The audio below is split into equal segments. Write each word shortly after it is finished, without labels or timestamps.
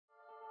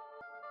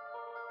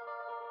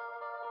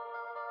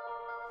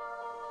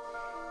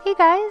Hey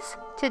guys!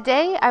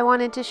 Today I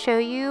wanted to show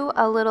you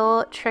a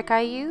little trick I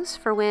use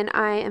for when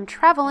I am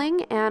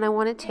traveling and I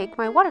want to take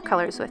my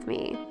watercolors with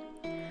me.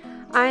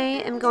 I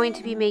am going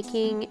to be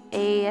making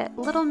a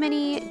little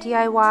mini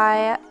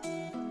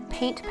DIY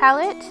paint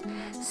palette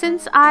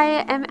since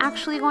I am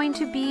actually going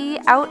to be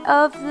out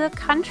of the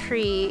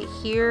country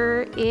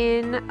here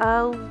in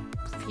a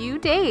few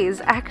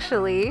days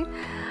actually.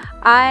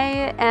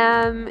 I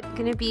am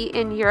going to be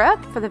in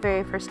Europe for the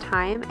very first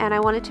time and I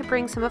wanted to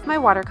bring some of my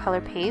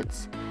watercolor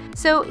paints.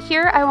 So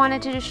here I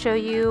wanted to just show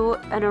you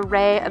an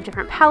array of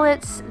different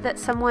palettes that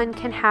someone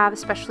can have,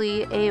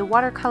 especially a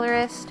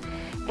watercolorist.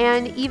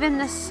 And even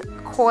this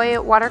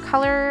koi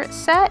watercolor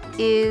set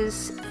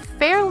is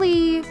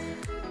fairly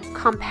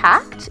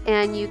compact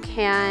and you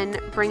can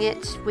bring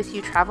it with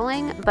you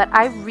traveling, but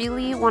I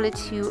really wanted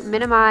to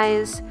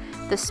minimize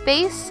the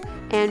space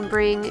and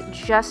bring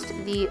just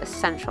the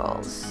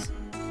essentials.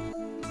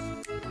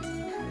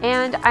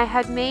 And I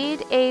had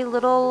made a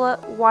little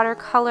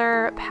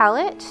watercolor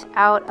palette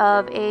out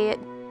of a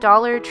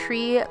Dollar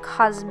Tree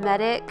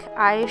cosmetic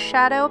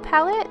eyeshadow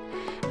palette,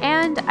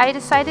 and I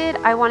decided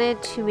I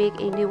wanted to make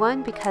a new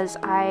one because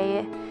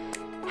I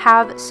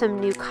have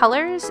some new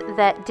colors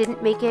that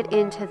didn't make it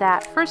into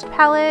that first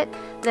palette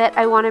that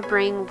I want to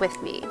bring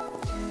with me.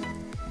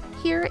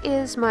 Here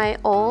is my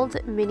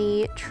old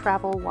mini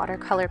travel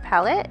watercolor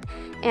palette,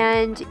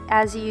 and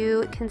as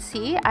you can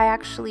see I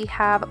actually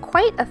have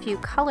quite a few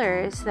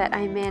colors that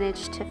I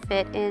managed to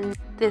fit in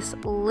this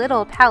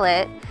little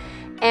palette,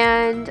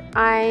 and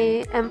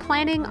I am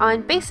planning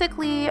on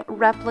basically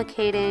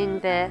replicating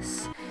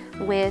this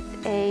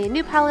with a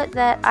new palette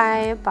that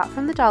I bought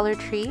from the Dollar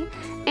Tree,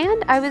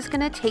 and I was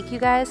going to take you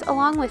guys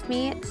along with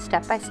me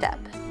step by step.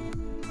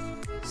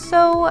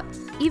 So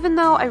even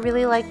though I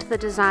really liked the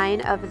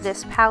design of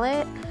this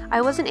palette, I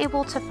wasn't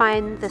able to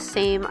find the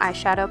same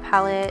eyeshadow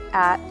palette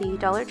at the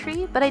Dollar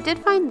Tree, but I did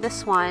find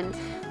this one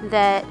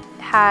that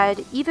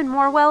had even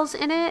more wells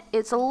in it.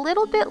 It's a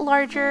little bit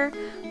larger,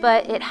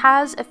 but it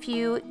has a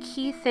few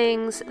key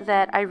things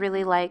that I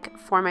really like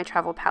for my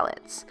travel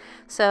palettes.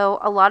 So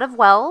a lot of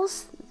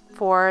wells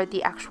for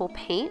the actual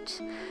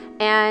paint,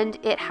 and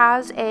it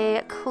has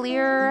a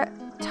clear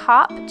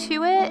top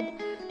to it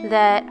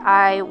that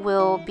I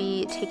will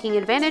be taking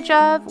advantage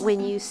of when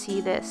you see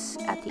this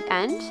at the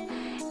end.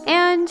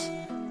 And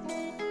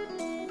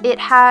it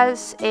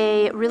has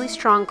a really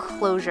strong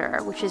closure,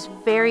 which is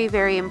very,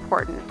 very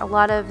important. A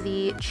lot of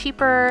the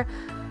cheaper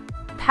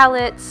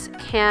palettes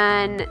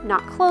can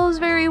not close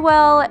very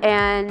well,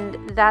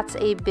 and that's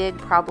a big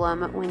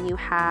problem when you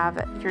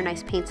have your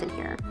nice paints in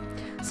here.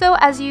 So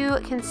as you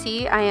can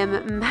see, I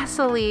am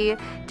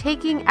messily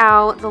taking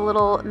out the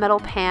little metal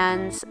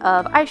pans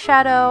of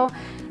eyeshadow.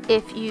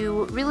 If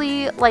you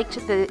really liked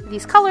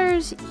these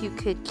colors, you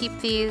could keep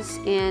these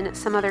in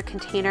some other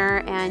container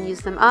and use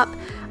them up.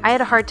 I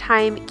had a hard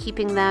time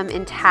keeping them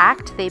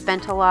intact. They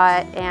bent a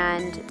lot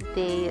and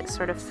they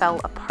sort of fell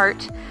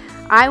apart.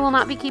 I will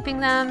not be keeping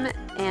them,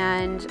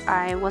 and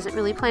I wasn't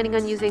really planning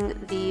on using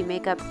the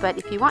makeup, but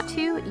if you want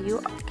to,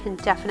 you can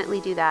definitely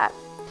do that.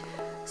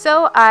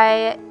 So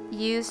I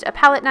used a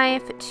palette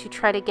knife to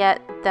try to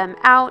get them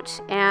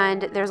out,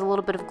 and there's a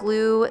little bit of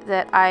glue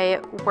that I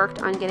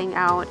worked on getting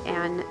out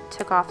and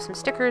took off some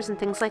stickers and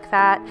things like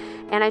that,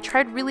 and I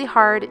tried really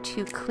hard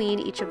to clean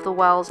each of the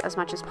wells as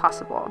much as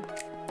possible.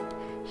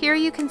 Here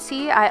you can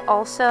see I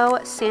also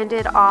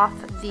sanded off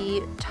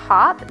the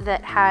top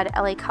that had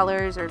LA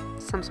Colors or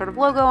some sort of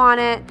logo on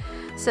it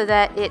so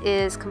that it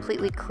is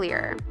completely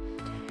clear.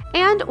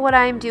 And what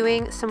I'm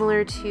doing,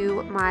 similar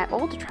to my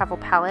old travel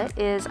palette,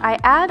 is I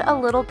add a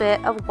little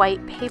bit of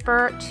white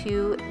paper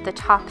to the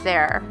top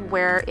there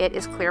where it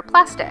is clear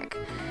plastic.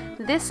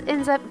 This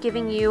ends up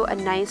giving you a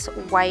nice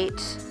white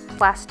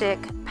plastic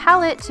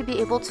palette to be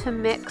able to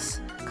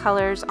mix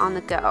colors on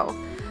the go.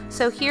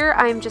 So here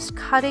I'm just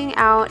cutting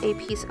out a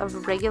piece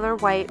of regular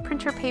white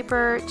printer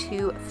paper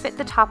to fit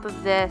the top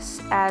of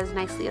this as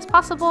nicely as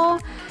possible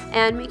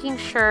and making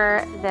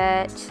sure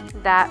that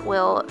that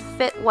will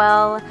fit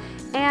well,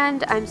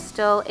 and I'm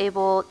still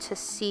able to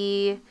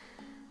see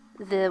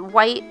the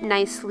white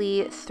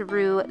nicely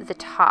through the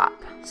top.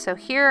 So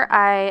here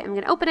I am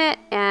going to open it,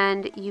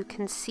 and you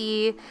can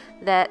see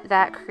that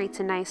that creates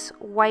a nice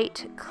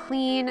white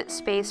clean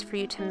space for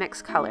you to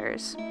mix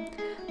colors.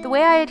 The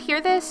way I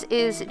adhere this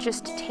is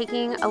just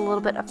taking a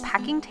little bit of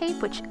packing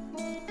tape, which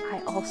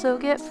I also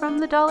get from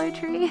the Dollar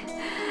Tree,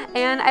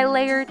 and I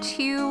layer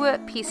 2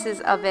 pieces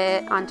of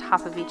it on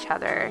top of each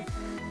other,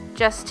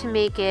 just to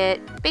make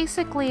it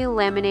basically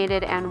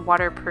laminated and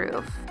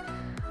waterproof.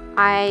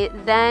 I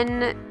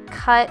then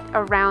cut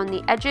around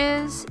the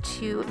edges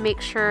to make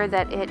sure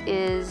that it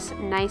is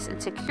nice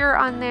and secure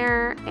on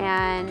there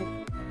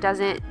and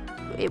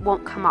it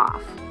won't come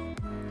off.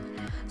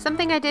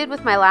 Something I did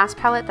with my last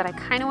palette that I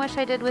kind of wish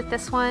I did with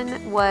this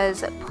one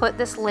was put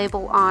this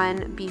label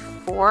on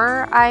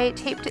before I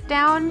taped it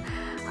down.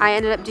 I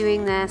ended up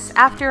doing this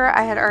after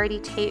I had already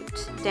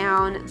taped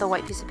down the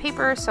white piece of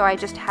paper, so I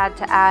just had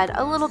to add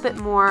a little bit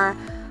more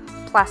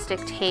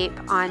plastic tape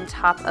on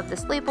top of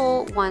this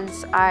label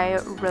once I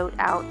wrote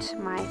out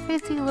my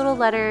fancy little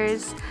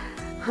letters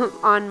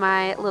on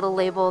my little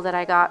label that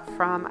I got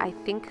from, I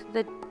think,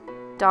 the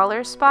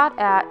dollar spot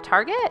at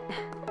Target.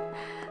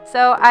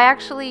 So I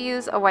actually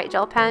use a white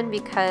gel pen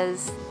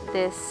because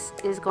this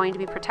is going to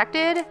be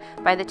protected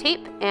by the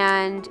tape,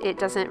 and it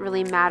doesn't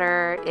really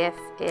matter if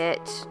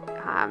it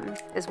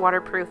is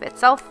waterproof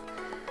itself.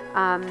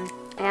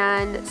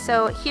 And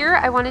so here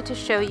I wanted to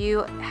show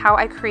you how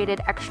I created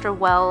extra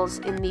wells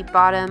in the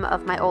bottom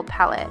of my old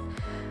palette.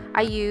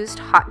 I used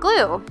hot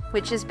glue,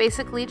 which is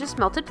basically just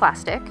melted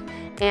plastic,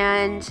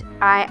 and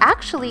I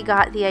actually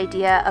got the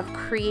idea of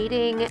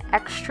creating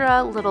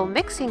extra little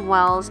mixing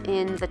wells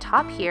in the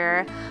top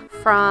here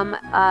from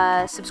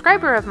a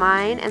subscriber of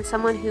mine and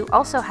someone who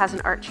also has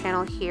an art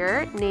channel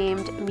here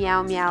named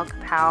Meow Meow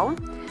Kapow.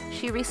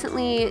 She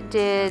recently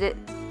did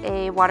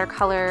a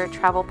watercolor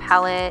travel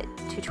palette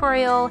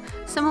tutorial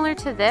similar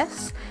to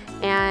this,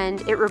 and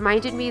it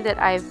reminded me that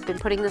I've been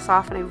putting this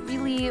off and I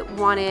really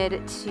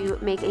wanted to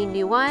make a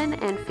new one,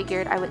 and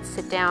figured I would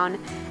sit down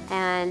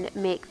and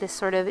make this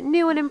sort of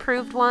new and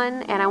improved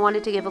one. And I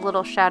wanted to give a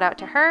little shout out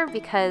to her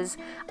because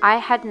I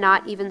had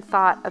not even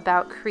thought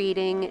about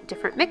creating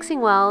different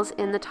mixing wells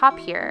in the top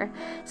here.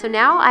 So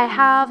now I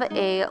have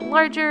a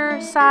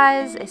larger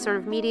size, a sort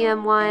of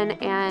medium one,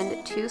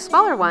 and two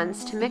smaller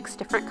ones to mix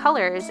different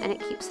colors, and it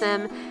keeps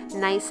them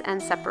nice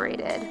and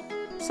separated.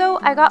 So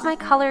I got my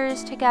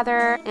colors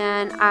together,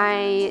 and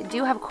I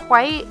do have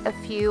quite a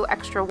few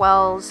extra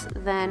wells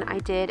than I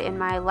did in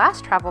my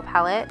last travel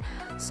palette.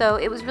 So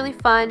it was really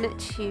fun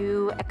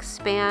to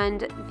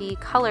expand the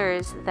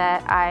colors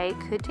that I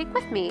could take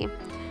with me.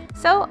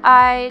 So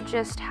I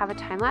just have a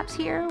time lapse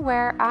here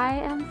where I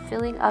am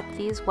filling up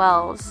these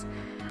wells.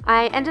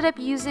 I ended up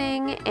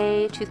using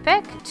a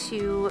toothpick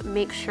to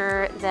make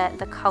sure that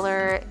the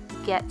color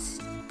gets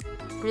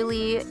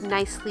really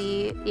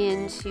nicely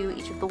into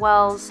each of the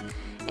wells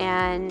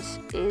and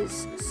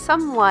is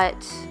somewhat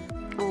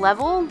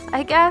level,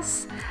 I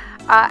guess.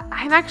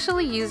 I'm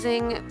actually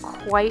using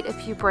quite a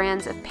few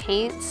brands of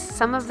paints.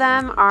 Some of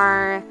them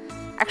are,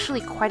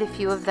 actually quite a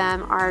few of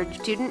them are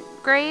student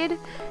grade,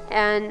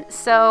 and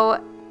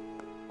so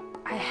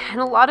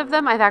and a lot of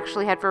them I've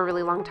actually had for a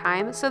really long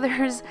time. So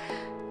there's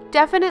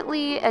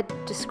definitely a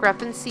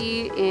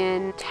discrepancy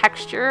in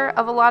texture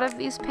of a lot of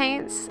these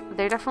paints.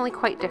 They're definitely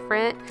quite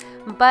different,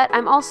 but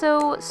I'm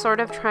also sort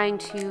of trying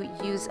to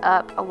use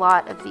up a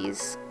lot of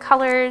these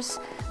colors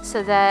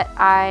so that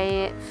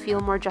I feel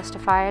more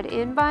justified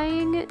in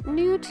buying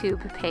new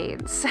tube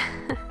paints.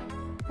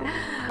 I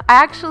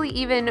actually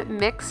even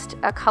mixed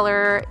a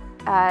color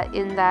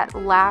in that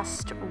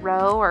last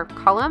row or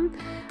column.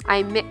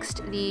 I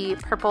mixed the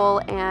purple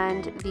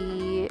and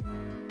the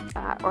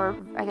or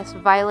I guess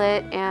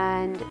violet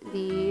and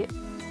the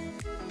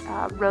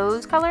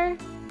rose color,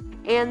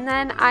 and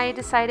then I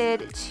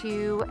decided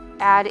to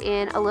add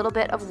in a little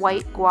bit of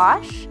white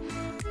gouache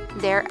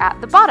there at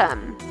the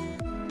bottom.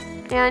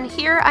 And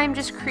here I'm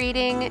just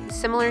creating,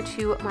 similar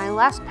to my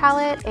last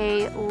palette,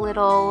 a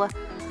little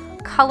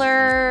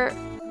color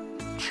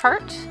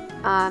chart,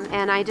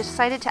 and I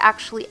decided to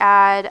actually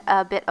add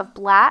a bit of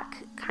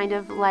black, kind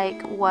of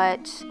like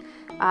what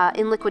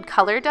In Liquid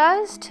Color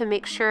does, to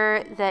make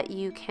sure that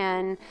you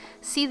can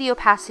see the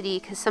opacity,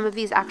 because some of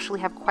these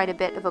actually have quite a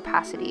bit of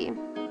opacity.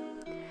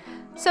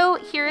 So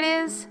here it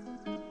is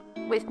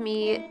with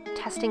me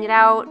testing it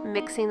out,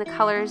 mixing the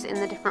colors in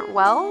the different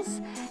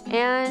wells,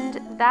 and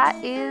that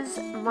is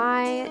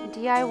my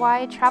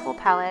DIY travel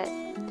palette.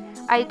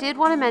 I did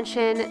want to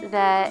mention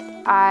that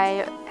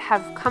I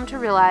have come to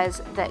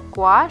realize that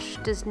gouache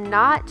does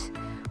not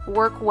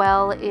work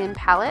well in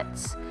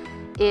palettes.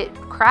 It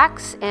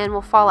cracks and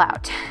will fall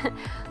out.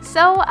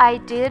 So I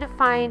did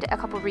find a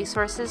couple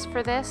resources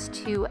for this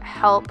to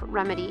help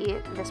remedy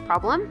this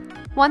problem.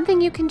 One thing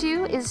you can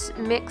do is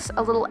mix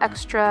a little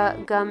extra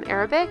gum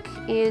arabic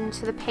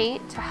into the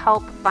paint to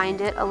help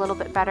bind it a little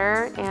bit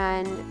better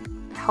and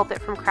help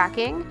it from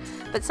cracking.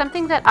 But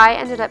something that I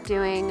ended up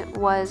doing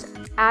was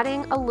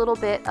adding a little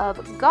bit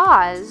of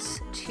gauze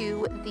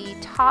to the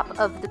top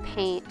of the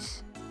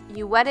paint.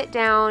 You wet it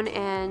down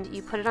and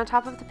you put it on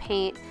top of the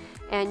paint,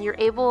 and you're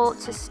able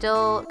to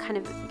still kind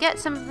of get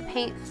some of the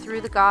paint through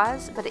the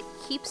gauze, but it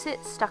keeps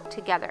it stuck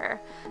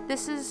together.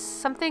 This is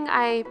something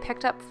I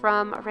picked up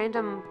from a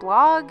random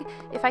blog.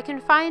 If I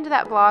can find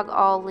that blog,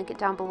 I'll link it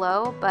down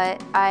below,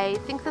 but I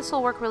think this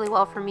will work really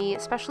well for me,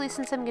 especially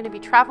since I'm going to be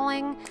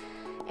traveling.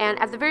 And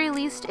at the very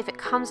least, if it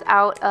comes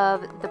out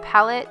of the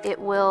palette, it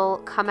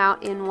will come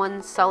out in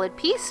one solid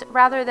piece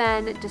rather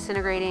than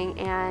disintegrating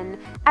and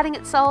adding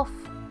itself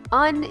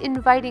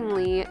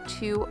uninvitingly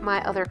to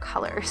my other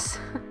colors.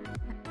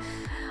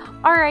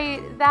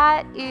 Alright,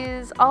 that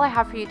is all I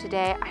have for you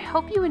today. I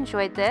hope you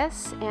enjoyed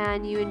this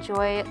and you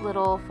enjoy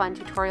little fun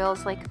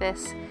tutorials like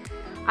this.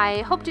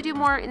 I hope to do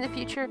more in the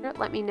future.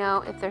 Let me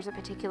know if there's a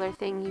particular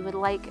thing you would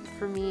like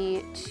for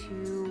me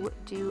to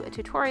do a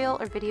tutorial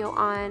or video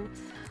on.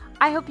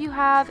 I hope you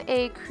have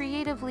a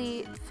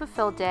creatively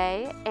fulfilled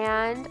day,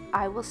 and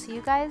I will see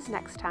you guys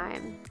next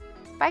time.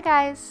 Bye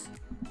guys!